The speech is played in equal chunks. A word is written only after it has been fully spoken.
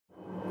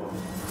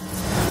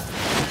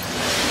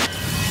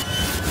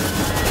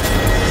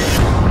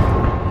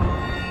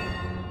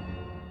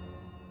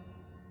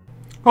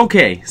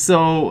Okay,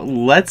 so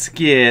let's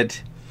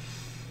get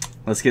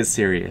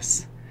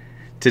serious.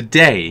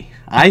 Today,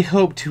 I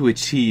hope to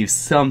achieve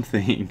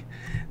something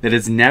that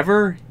has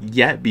never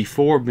yet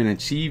before been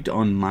achieved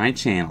on my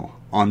channel,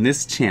 on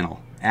this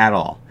channel at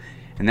all.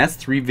 And that's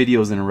 3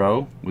 videos in a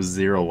row with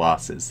 0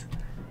 losses.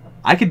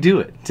 I could do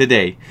it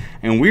today,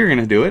 and we're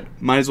gonna do it.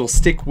 Might as well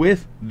stick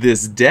with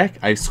this deck.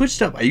 I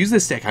switched up. I use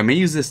this deck. I may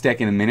use this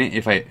deck in a minute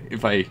if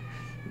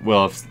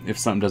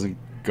something doesn't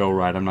go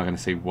right. I'm not gonna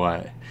say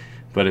what.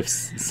 But if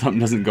something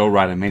doesn't go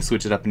right, I may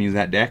switch it up and use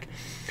that deck.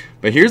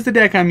 But here's the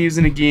deck I'm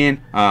using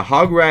again.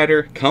 Hog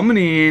Rider coming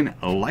in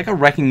like a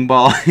wrecking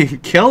ball.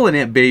 Killing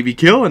it, baby.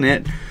 Killing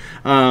it.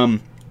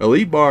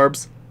 Elite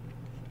Barbs,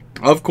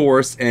 of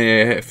course,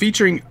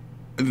 featuring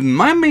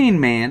my main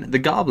man, the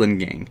Goblin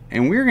Gang.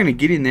 And we're going to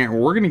get in there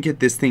and we're going to get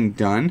this thing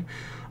done.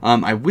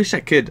 I wish I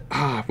could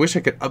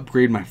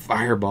upgrade my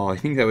Fireball. I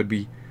think that would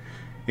be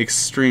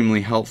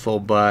extremely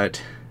helpful,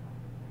 but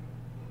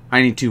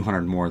I need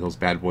 200 more of those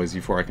bad boys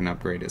before I can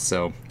upgrade it,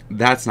 so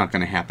that's not going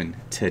to happen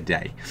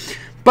today.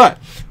 But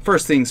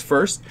first things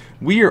first,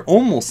 we are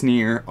almost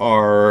near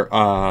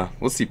our,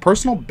 let's see,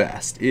 personal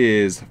best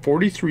is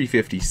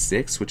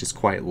 4356, which is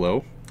quite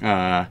low,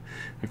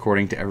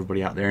 according to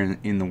everybody out there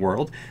in the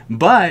world.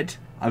 But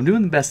I'm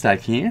doing the best I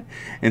can,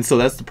 and so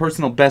that's the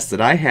personal best that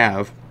I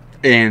have,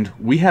 and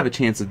we have a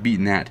chance of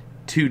beating that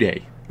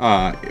today.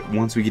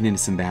 Once we get into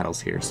some battles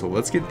here. So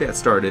let's get that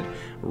started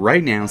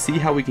right now. See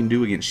how we can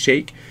do against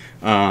Shake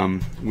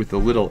with the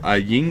little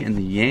yin and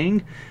the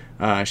yang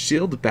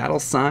shield battle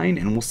sign,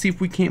 and we'll see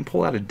if we can't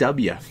pull out a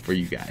W for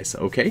you guys.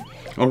 Okay?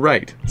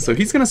 Alright, so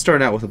he's going to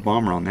start out with a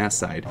bomber on that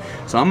side.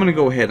 So I'm going to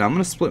go ahead. I'm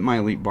going to split my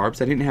Elite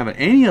Barbs. I didn't have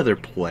any other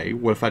play.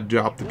 What if I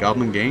dropped the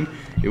Goblin Gang?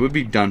 It would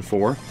be done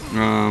for.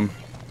 I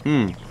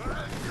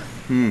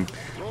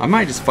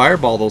might just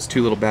fireball those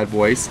 2 little bad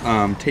boys.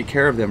 Take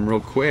care of them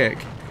real quick.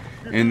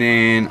 And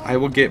then I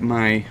will get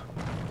my...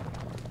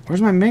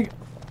 Where's my Mega...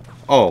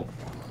 Oh,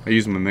 I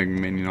used my Mega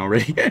Minion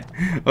already.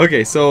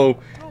 Okay, so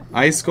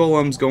Ice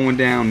Golem's going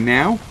down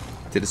now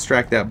to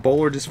distract that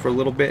bowler just for a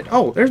little bit.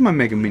 Oh, there's my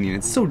Mega Minion.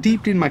 It's so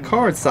deep in my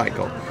card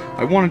cycle.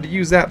 I wanted to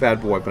use that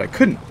bad boy, but I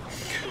couldn't.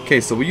 Okay,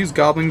 so we use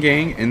Goblin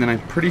Gang, and then I'm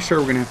pretty sure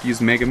we're going to have to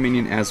use Mega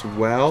Minion as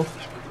well.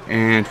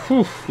 And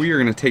whew, we are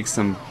going to take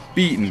some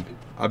beating.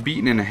 A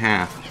beating and a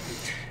half.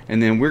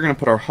 And then we're going to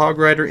put our Hog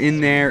Rider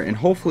in there, and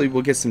hopefully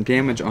we'll get some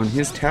damage on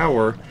his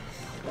tower.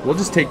 We'll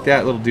just take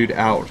that little dude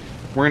out.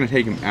 We're going to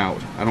take him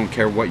out. I don't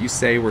care what you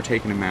say, we're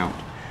taking him out.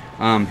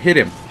 Hit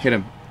him. Hit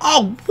him.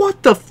 Oh,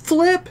 what the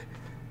flip?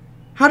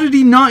 How did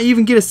he not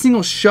even get a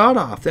single shot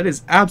off? That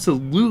is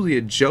absolutely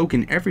a joke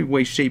in every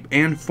way, shape,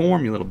 and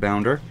form, you little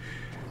bounder.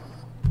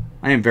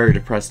 I am very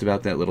depressed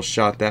about that little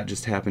shot that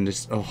just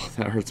happened. Oh,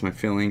 that hurts my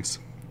feelings.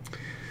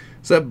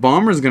 So that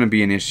bomber is going to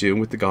be an issue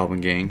with the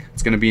Goblin Gang.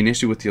 It's going to be an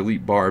issue with the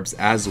Elite Barbs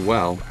as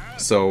well.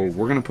 So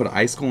we're going to put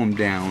Ice Golem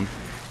down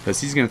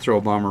because he's going to throw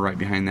a bomber right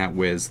behind that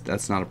whiz.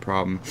 That's not a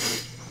problem.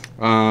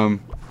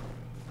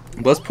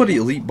 Let's put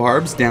Elite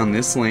Barbs down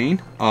this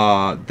lane.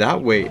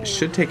 That way it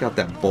should take out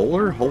that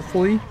bowler,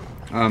 hopefully.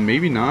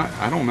 Maybe not.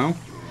 I don't know.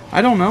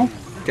 I don't know.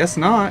 Guess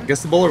not.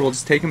 Guess the bowler will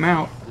just take him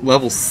out.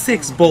 Level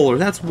 6 bowler.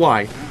 That's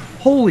why.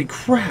 Holy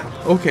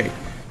crap. Okay.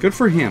 Good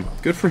for him.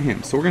 Good for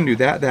him. So we're going to do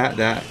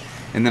that.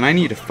 And then I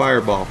need a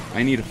fireball.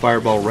 I need a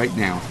fireball right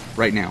now.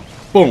 Right now.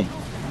 Boom.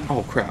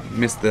 Oh, crap.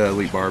 Missed the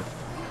Elite Barb.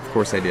 Of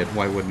course I did.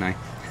 Why wouldn't I?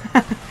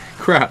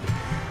 Crap.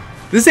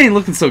 This ain't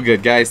looking so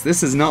good, guys.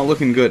 This is not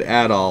looking good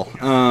at all.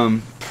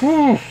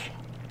 What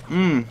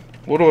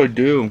do I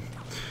do?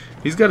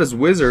 He's got his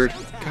wizard.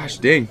 Gosh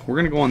dang. We're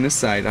going to go on this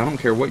side. I don't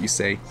care what you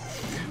say.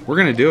 We're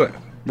going to do it.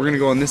 We're going to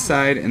go on this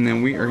side, and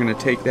then we are going to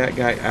take that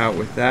guy out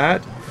with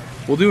that.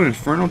 We'll do an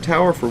Inferno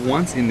Tower for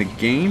once in the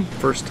game.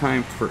 First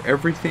time for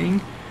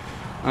everything.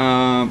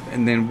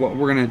 And then what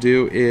we're going to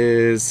do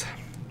is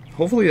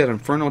hopefully that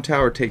Inferno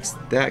Tower takes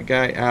that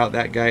guy out,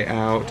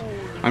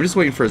 I'm just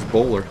waiting for his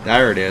bowler.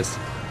 There it is.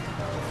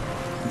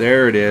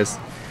 There it is.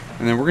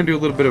 And then we're going to do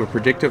a little bit of a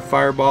predictive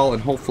fireball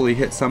and hopefully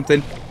hit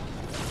something.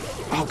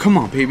 Oh, come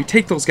on, baby.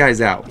 Take those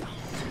guys out.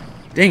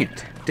 Dang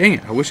it. Dang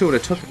it. I wish I would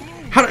have took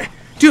it.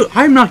 Dude,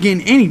 I'm not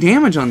getting any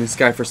damage on this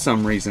guy for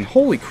some reason.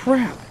 Holy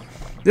crap.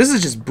 This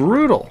is just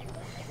brutal.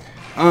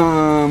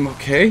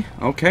 Okay.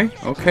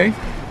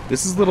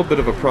 This is a little bit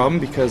of a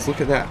problem because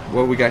look at that.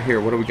 What do we got here?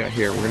 We're going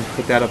to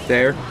put that up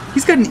there.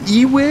 He's got an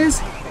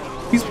E-Wiz?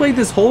 He's played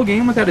this whole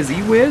game without his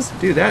E-Wiz?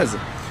 Dude, that is a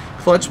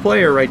clutch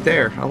player right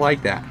there. I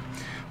like that.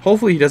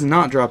 Hopefully he does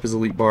not drop his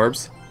Elite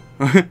Barbs.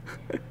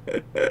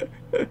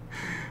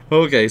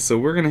 Okay, so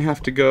we're going to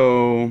have to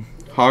go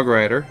Hog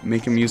Rider.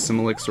 Make him use some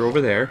elixir over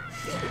there.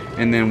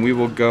 And then we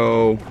will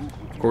go...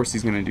 Of course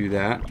he's going to do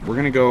that. We're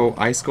going to go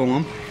Ice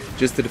Golem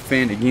just to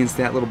defend against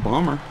that little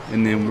bomber.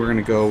 And then we're going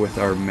to go with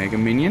our Mega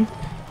Minion.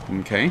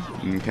 Okay.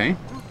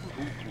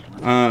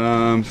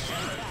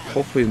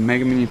 Hopefully the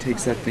Mega Minion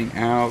takes that thing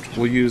out.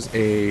 We'll use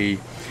a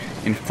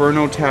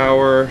Inferno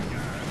Tower,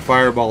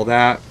 fireball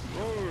that.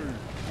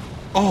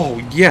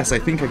 Oh, yes, I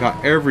think I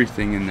got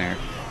everything in there.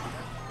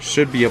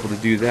 Should be able to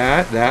do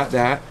that,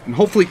 that. And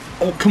hopefully...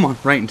 Oh, come on.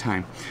 Right in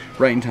time.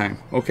 Right in time.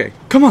 Okay.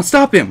 Come on.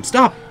 Stop him.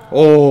 Stop.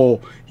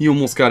 Oh, he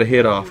almost got a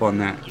hit off on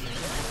that.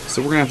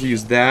 So we're going to have to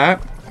use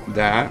that,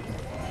 that.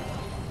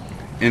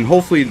 And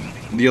hopefully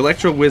the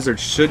Electro Wizard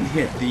shouldn't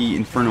hit the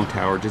Inferno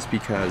Tower just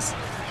because...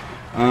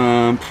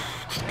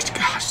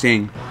 gosh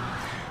dang.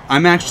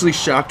 I'm actually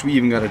shocked we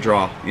even got a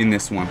draw in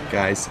this one,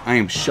 guys. I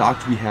am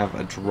shocked we have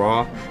a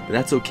draw, but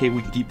that's okay.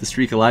 We can keep the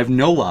streak alive.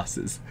 No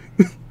losses.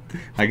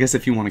 I guess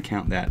if you want to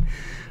count that.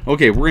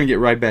 Okay, we're going to get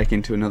right back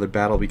into another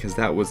battle because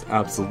that was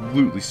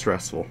absolutely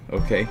stressful,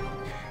 okay?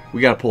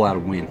 We got to pull out a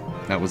win.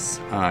 That was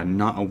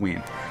not a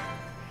win.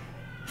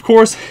 Of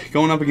course,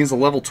 going up against a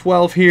level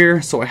 12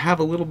 here, so I have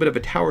a little bit of a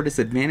tower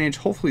disadvantage.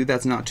 Hopefully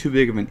that's not too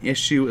big of an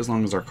issue as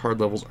long as our card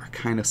levels are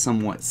kind of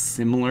somewhat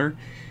similar.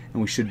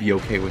 And we should be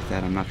okay with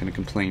that. I'm not going to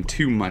complain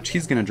too much.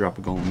 He's going to drop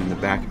a golem in the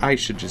back. I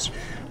should just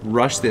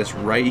rush this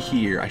right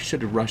here. I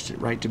should have rushed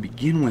it right to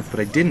begin with, but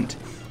I didn't.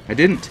 I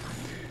didn't.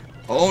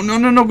 Oh, no,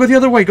 no, no. Go the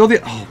other way. Go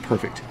the... Oh,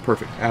 perfect.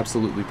 Perfect.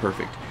 Absolutely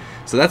perfect.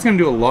 So that's going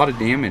to do a lot of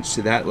damage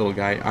to that little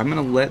guy. I'm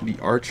going to let the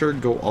archer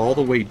go all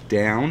the way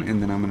down,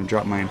 and then I'm going to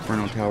drop my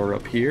Inferno Tower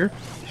up here.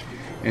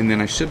 And then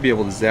I should be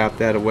able to zap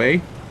that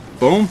away.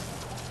 Boom.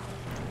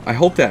 I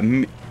hope that...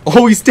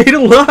 Oh, he stayed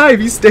alive!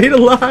 He stayed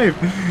alive!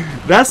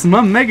 That's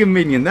my Mega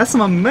Minion! That's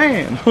my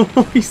man!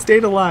 He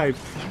stayed alive!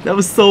 That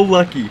was so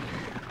lucky!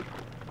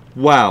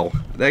 Wow.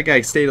 That guy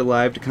stayed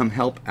alive to come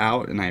help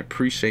out, and I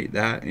appreciate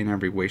that in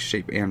every way,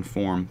 shape, and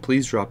form.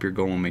 Please drop your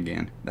golem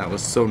again. That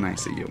was so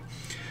nice of you.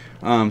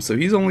 So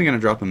he's only going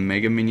to drop a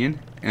Mega Minion,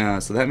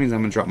 so that means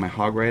I'm going to drop my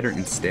Hog Rider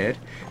instead.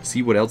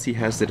 See what else he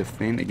has to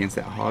defend against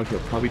that Hog. He'll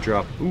probably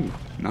drop... Ooh,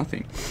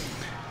 nothing.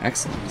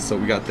 Excellent. So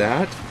we got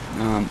that.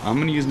 I'm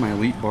going to use my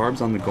Elite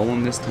Barbs on the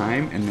Golem this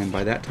time, and then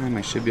by that time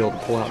I should be able to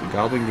pull out the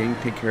Goblin Gang,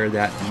 take care of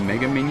that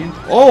Mega Minion.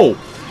 Oh!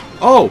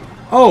 Oh!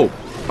 Oh!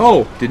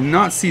 Oh! Did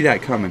not see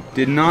that coming.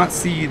 Did not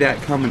see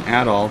that coming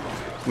at all.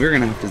 We're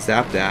going to have to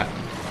zap that.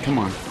 Come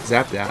on.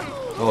 Zap that.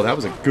 Oh, that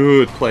was a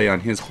good play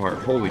on his part.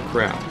 Holy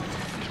crap.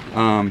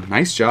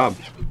 Nice job.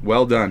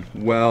 Well done.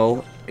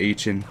 Well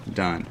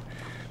done.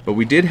 But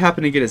we did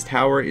happen to get his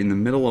tower in the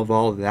middle of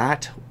all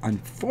that.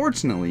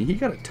 Unfortunately, he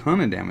got a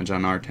ton of damage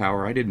on our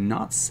tower. I did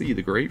not see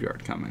the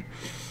graveyard coming.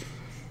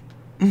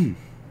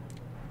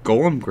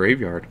 Golem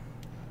Graveyard.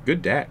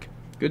 Good deck.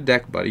 Good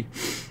deck, buddy.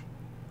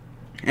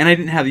 And I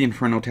didn't have the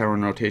Inferno Tower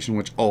in rotation,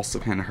 which also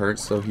kind of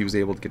hurts, so he was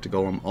able to get the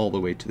Golem all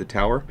the way to the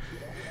tower.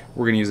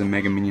 We're going to use a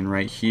Mega Minion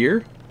right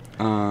here.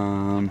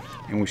 And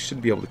we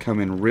should be able to come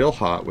in real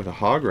hot with a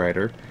Hog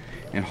Rider.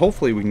 And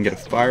hopefully we can get a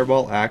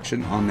Fireball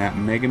action on that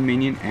Mega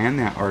Minion and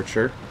that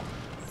Archer.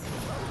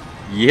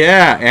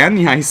 Yeah, and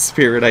the Ice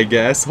Spirit, I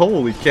guess.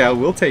 Holy cow,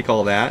 we'll take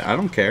all that. I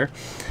don't care.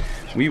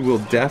 We will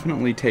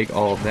definitely take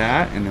all of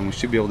that, and then we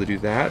should be able to do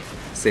that.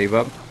 Save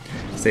up.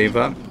 Save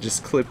up.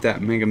 Just clip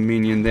that Mega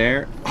Minion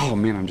there. Oh,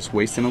 man, I'm just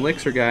wasting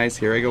Elixir, guys.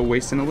 Here I go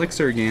wasting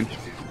Elixir again.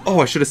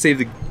 Oh, I should have saved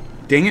the...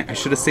 Dang it, I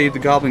should have saved the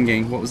Goblin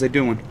Gang. What was I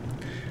doing?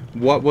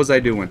 What was I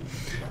doing?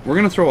 We're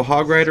going to throw a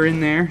Hog Rider in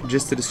there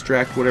just to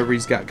distract whatever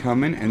he's got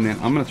coming, and then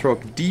I'm going to throw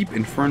a deep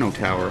Inferno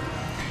Tower.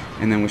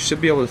 And then we should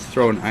be able to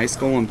throw an Ice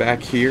Golem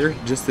back here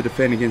just to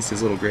defend against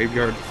his little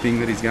graveyard thing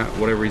that he's got,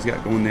 whatever he's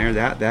got going there.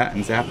 That,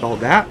 and zap all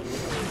that.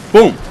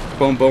 Boom!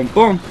 Boom, boom,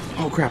 boom!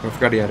 Oh crap, I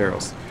forgot he had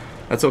arrows.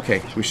 That's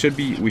okay. We should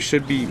be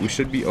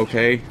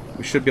okay.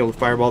 We should be able to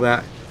fireball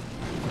that.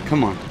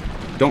 Come on.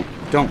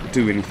 Don't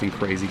do anything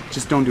crazy.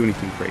 Just don't do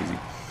anything crazy.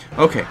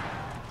 Okay.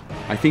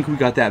 I think we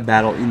got that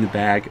battle in the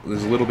bag. It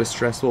was a little bit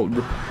stressful.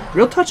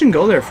 Real touch and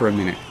go there for a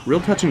minute. But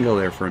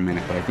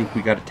I think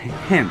we got it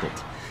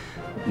handled.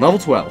 Level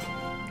 12.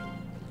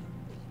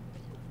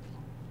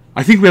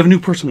 I think we have a new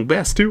personal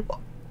best, too.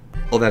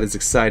 Oh, that is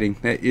exciting.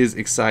 That is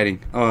exciting.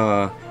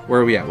 Where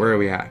are we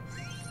at?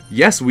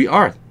 Yes, we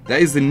are.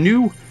 That is the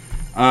new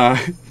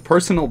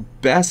personal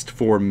best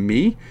for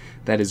me.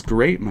 That is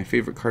great. My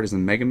favorite card is the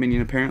Mega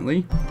Minion,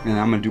 apparently. And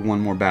I'm going to do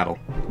one more battle.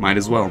 Might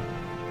as well.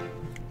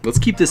 Let's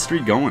keep this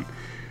streak going.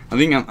 I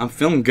think I'm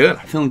feeling good.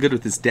 I'm feeling good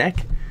with this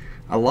deck.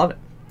 I love it.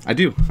 I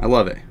do. I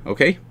love it.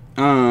 Okay.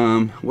 What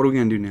are we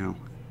going to do now?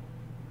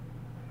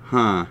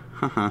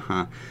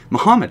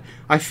 Muhammad.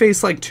 I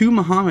faced like 2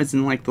 Muhammads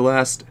in like the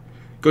last...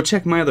 Go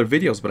check my other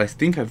videos, but I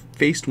think I've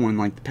faced one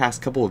like the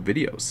past couple of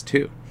videos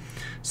too.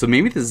 So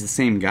maybe this is the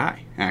same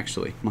guy,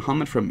 actually.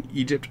 Muhammad from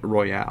Egypt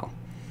Royale.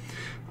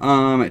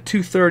 At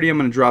 2:30, I'm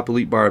going to drop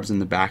Elite Barbs in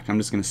the back. I'm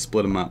just going to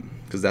split them up,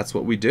 because that's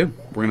what we do.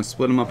 We're going to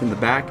split him up in the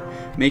back,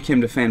 make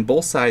him defend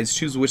both sides,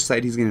 choose which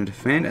side he's going to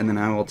defend, and then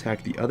I will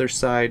attack the other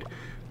side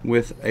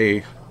with a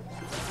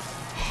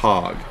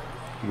Hog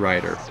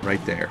Rider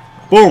right there.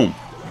 Boom!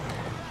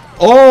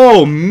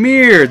 Oh,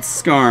 mirrored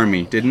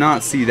Skarmy. Did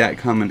not see that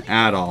coming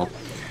at all.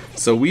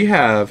 So we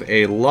have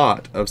a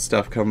lot of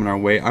stuff coming our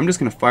way. I'm just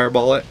going to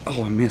fireball it.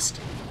 Oh, I missed.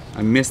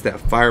 I missed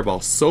that fireball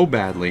so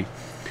badly.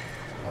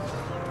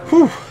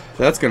 Whew,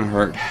 that's going to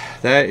hurt.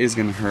 That is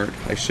going to hurt.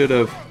 I should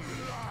have...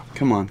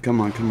 Come on, come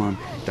on, come on.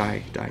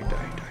 Die, die,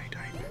 die, die,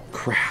 die.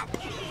 Crap.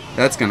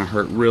 That's going to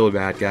hurt really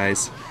bad,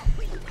 guys.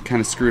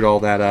 kind of screwed all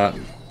that up.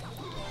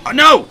 Oh,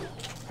 no!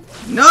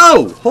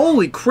 No!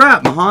 Holy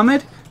crap,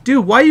 Muhammad.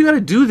 Dude, why you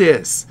gotta do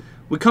this?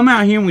 We come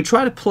out here and we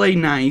try to play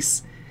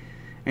nice,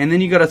 and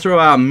then you gotta throw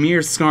out Mere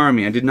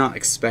Skarmy. I did not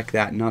expect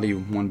that, not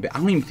even one bit. I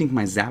don't even think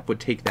my zap would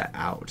take that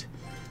out.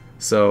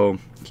 So,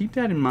 keep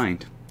that in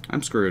mind.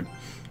 I'm screwed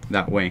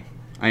that way.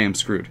 I am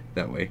screwed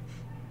that way.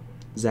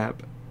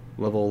 Zap,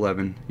 level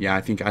 11. Yeah, I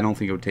don't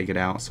think it would take it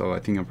out, so I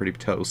think I'm pretty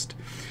toast.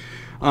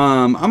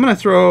 I'm gonna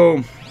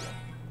throw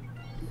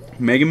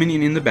Mega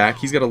Minion in the back.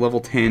 He's got a level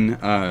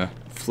 10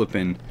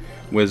 flippin'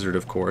 wizard,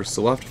 of course,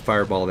 so we'll have to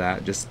fireball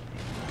that just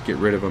to get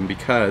rid of him,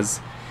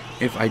 because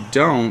if I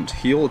don't,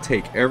 he will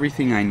take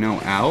everything I know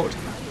out,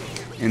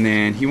 and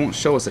then he won't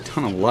show us a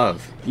ton of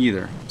love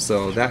either.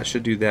 So that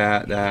should do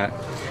that,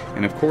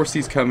 and of course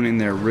he's coming in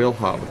there real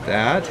hot with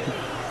that.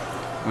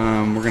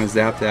 We're gonna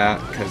zap that,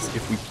 because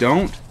if we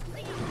don't,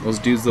 those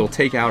dudes that'll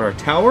take out our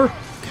tower.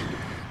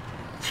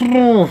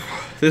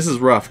 This is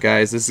rough,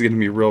 guys. This is gonna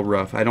be real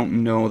rough. I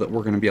don't know that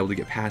we're gonna be able to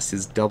get past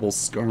his double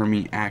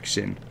Skarmy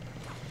action.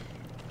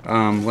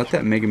 Let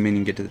that Mega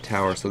Minion get to the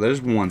tower. So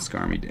there's one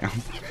Skarmy down.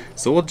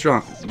 So we'll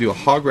do a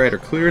Hog Rider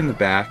clear in the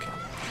back.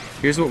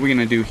 Here's what we're going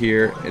to do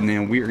here. And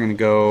then we are going to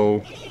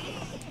go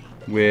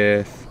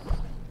with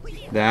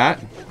that.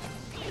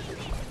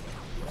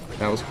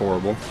 That was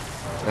horrible.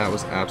 That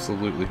was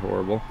absolutely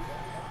horrible.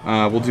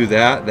 We'll do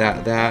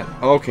that.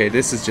 Okay,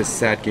 this is just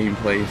sad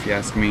gameplay if you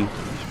ask me.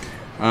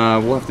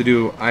 We'll have to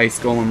do Ice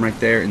Golem right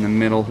there in the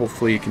middle.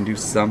 Hopefully it can do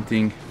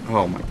something.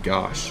 Oh my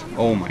gosh.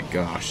 Oh my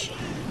gosh.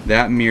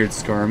 That mirrored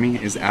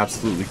Skarmy is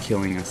absolutely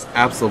killing us.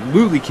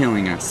 Absolutely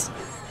killing us.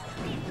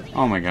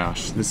 Oh my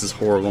gosh, this is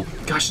horrible.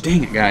 Gosh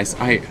dang it, guys.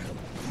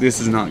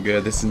 This is not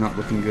good. This is not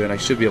looking good. I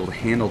should be able to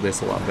handle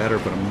this a lot better,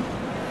 but I'm...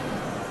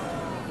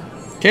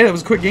 Okay, that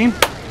was a quick game.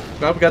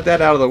 Glad we got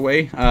that out of the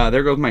way.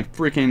 There goes my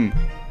freaking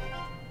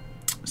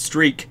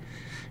streak.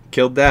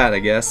 Killed that, I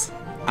guess.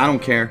 I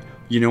don't care.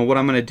 You know what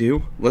I'm going to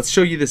do? Let's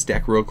show you this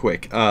deck real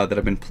quick that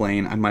I've been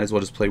playing. I might as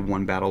well just play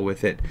one battle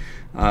with it.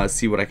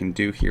 See what I can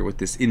do here with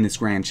this in this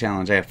grand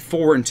challenge. I have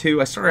 4-2.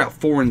 I started out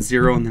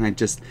 4-0, and then I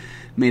just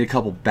made a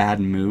couple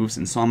bad moves.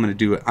 And so I'm going to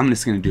do it. I'm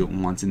just going to do it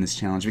once in this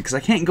challenge because I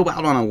can't go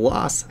out on a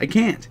loss. I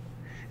can't.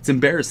 It's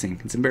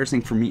embarrassing. It's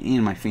embarrassing for me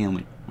and my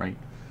family, right?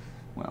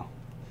 Well,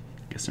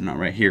 I guess they're not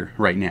right here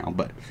right now,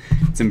 but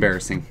it's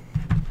embarrassing.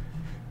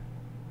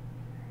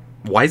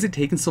 Why is it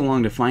taking so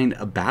long to find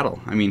a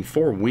battle? I mean,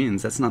 4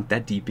 wins, that's not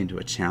that deep into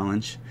a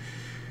challenge.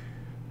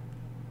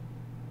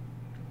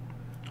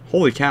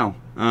 Holy cow.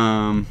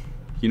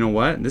 You know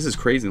what? This is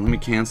crazy. Let me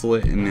cancel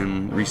it and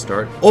then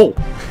restart. Oh!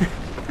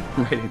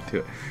 Right into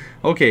it.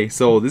 Okay,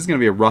 so this is going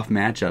to be a rough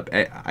matchup.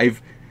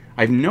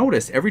 I've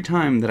noticed every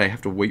time that I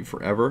have to wait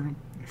forever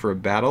for a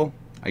battle,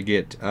 I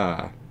get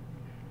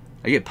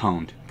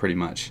pwned, pretty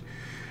much.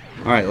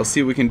 Alright, let's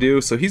see what we can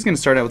do. So he's going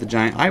to start out with a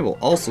giant. I will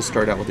also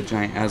start out with a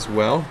giant as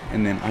well.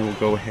 And then I will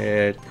go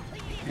ahead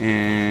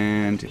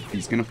and if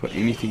he's going to put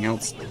anything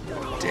else...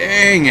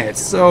 Dang it!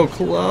 So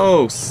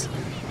close!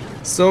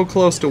 So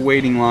close to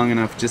waiting long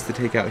enough just to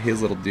take out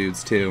his little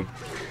dudes too.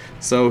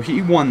 So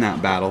he won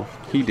that battle.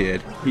 He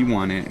did. He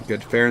won it.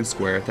 Good, fair and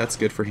square. That's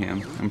good for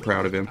him. I'm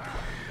proud of him.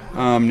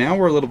 Now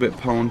we're a little bit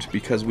pwned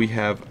because we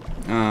have...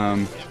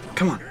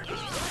 come on.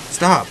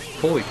 Stop!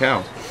 Holy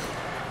cow.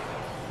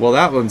 Well,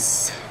 that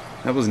was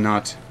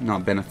not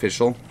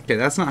beneficial. Okay,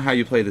 that's not how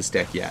you play this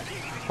deck yet.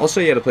 I'll show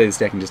you how to play this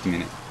deck in just a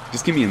minute.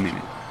 Just give me a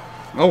minute.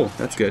 Oh,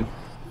 that's good.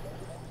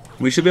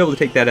 We should be able to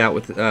take that out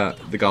with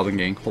the Goblin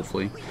Gang,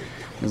 hopefully.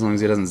 As long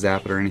as he doesn't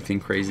zap it or anything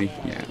crazy.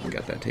 Yeah, we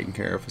got that taken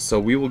care of. So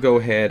we will go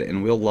ahead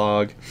and we'll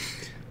log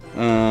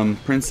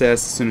Princess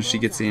as soon as she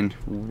gets in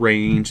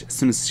range. As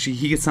soon as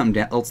he gets something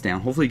else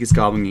down. Hopefully he gets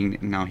Goblin Gang.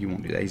 No, he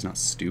won't do that. He's not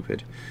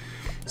stupid.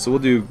 So we'll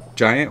do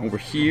Giant over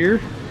here.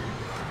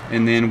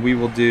 And then we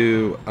will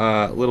do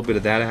a little bit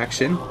of that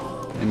action.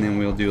 And then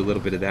we'll do a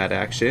little bit of that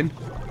action.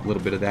 A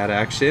little bit of that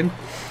action.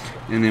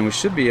 And then we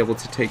should be able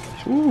to take...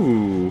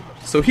 Ooh.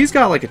 So he's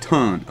got like a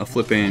ton of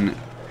flipping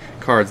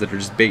cards that are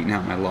just baiting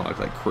out my log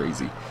like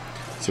crazy.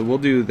 So we'll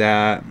do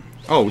that.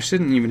 Oh, we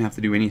shouldn't even have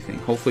to do anything.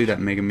 Hopefully that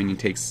Mega Minion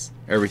takes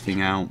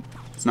everything out.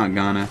 It's not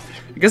gonna.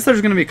 I guess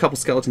there's gonna be a couple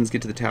skeletons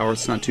get to the tower.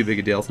 It's not too big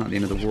a deal. It's not the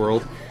end of the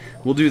world.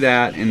 We'll do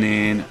that, and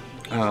then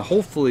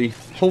hopefully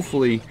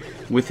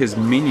with his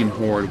minion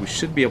horde we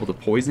should be able to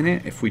poison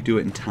it if we do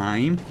it in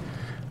time.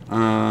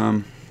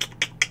 You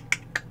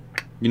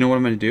know what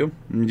I'm gonna do?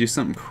 I'm gonna do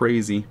something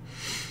crazy.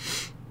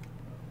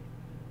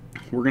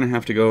 We're gonna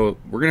have to go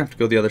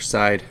the other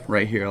side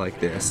right here like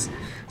this.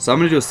 So I'm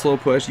gonna do a slow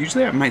push.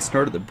 Usually I might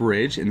start at the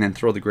bridge and then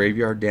throw the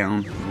graveyard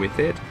down with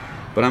it,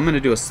 but I'm gonna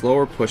do a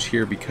slower push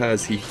here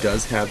because he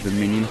does have the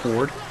minion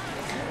horde.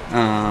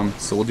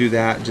 So we'll do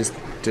that just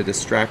to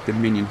distract the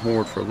minion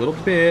horde for a little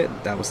bit.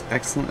 That was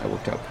excellent. That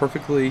worked out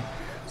perfectly.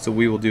 So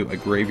we will do a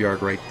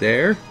graveyard right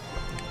there.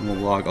 And we'll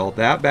log all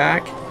that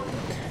back.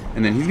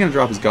 And then he's gonna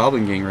drop his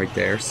Goblin Gang right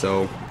there.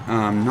 So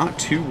I'm not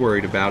too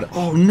worried about it.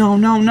 Oh no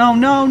no no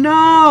no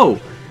no!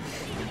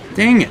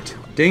 Dang it!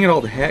 Dang it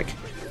all to heck!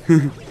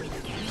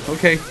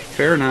 Okay,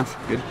 fair enough.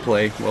 Good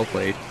play. Well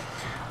played.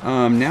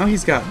 Now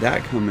he's got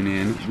that coming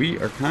in. We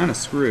are kind of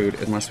screwed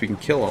unless we can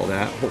kill all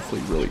that,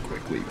 hopefully really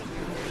quickly.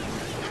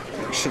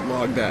 We should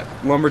log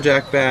that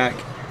lumberjack back.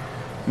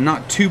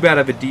 Not too bad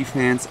of a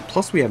defense.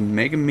 Plus we have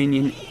Mega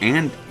Minion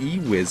and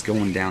E-Wiz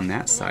going down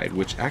that side,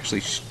 which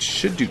actually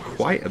should do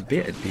quite a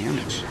bit of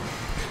damage.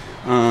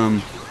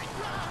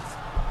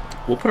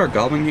 We'll put our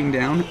Goblin King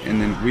down,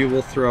 and then we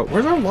will throw...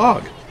 Where's our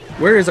log?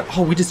 Where is it?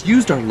 Oh, we just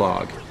used our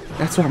log.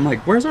 That's why I'm like,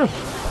 where's our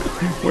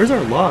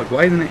log?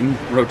 Why isn't it in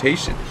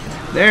rotation?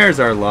 There's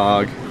our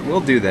log.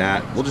 We'll do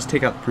that. We'll just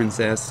take out the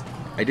princess.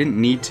 I didn't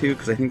need to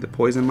because I think the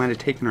poison might have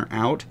taken her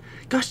out.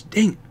 Gosh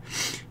dang.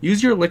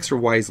 Use your elixir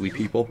wisely,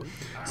 people.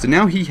 So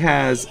now he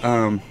has,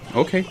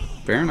 okay,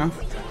 fair enough.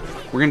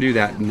 We're going to do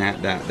that and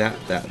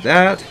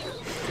that.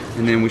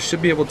 And then we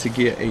should be able to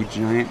get a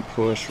giant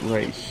push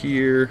right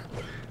here.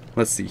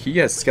 Let's see. He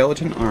has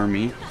Skeleton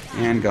Army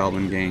and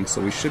Goblin Gang.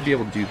 So we should be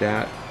able to do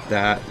that,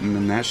 and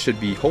then that should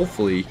be,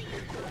 hopefully,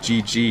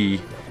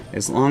 GG.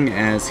 As long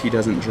as he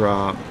doesn't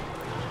drop.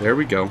 There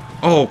we go.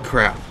 Oh,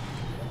 crap.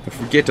 I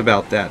forget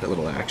about that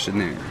little action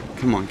there.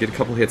 Come on, get a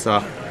couple hits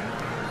off.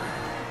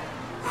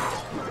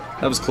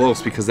 That was close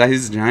because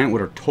his giant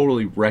would have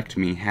totally wrecked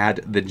me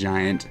had the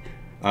giant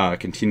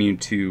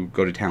continued to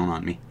go to town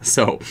on me.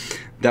 So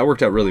that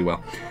worked out really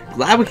well.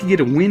 Glad we could get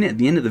a win at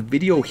the end of the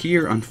video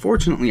here.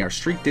 Unfortunately, our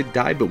streak did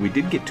die, but we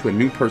did get to a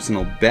new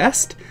personal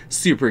best.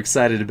 Super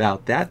excited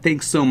about that.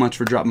 Thanks so much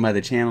for dropping by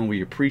the channel.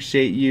 We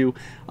appreciate you.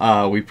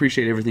 We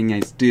appreciate everything you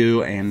guys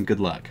do, and good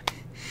luck.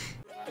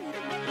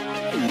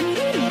 We'll be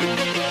right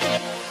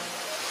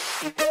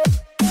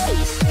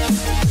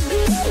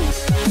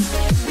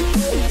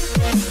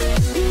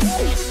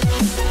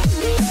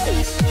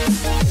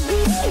back.